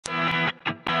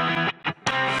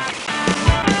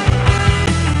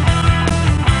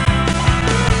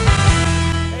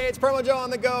Promo Joe on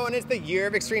the go, and it's the year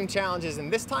of extreme challenges,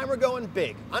 and this time we're going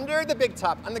big, under the big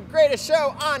top, on the greatest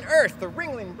show on earth, the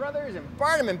Ringling Brothers and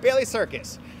Barnum and Bailey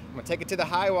Circus. I'm gonna take it to the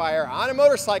high wire on a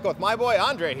motorcycle with my boy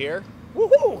Andre here.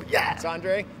 Woohoo! Yeah! It's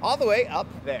Andre, all the way up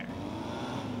there.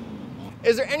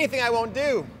 Is there anything I won't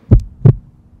do?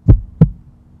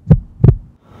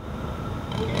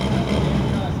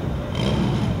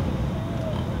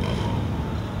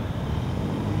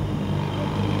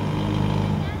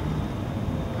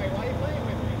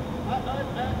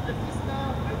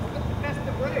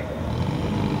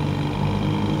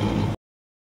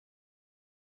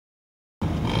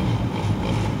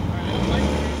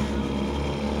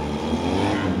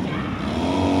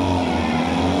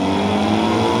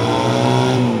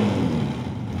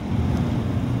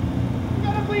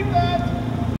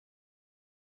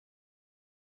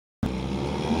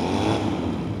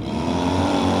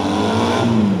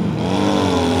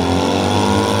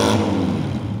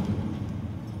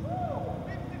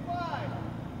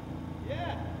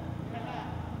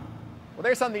 Well,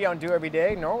 there's something you don't do every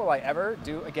day, nor will I ever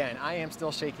do again. I am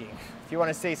still shaking. If you want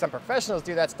to see some professionals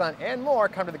do that stunt and more,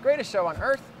 come to the greatest show on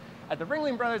earth at the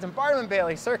Ringling Brothers and Barnum and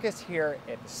Bailey Circus here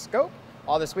at the Scope,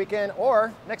 all this weekend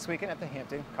or next weekend at the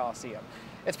Hampton Coliseum.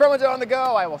 It's Promo Joe on the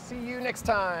go. I will see you next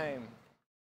time.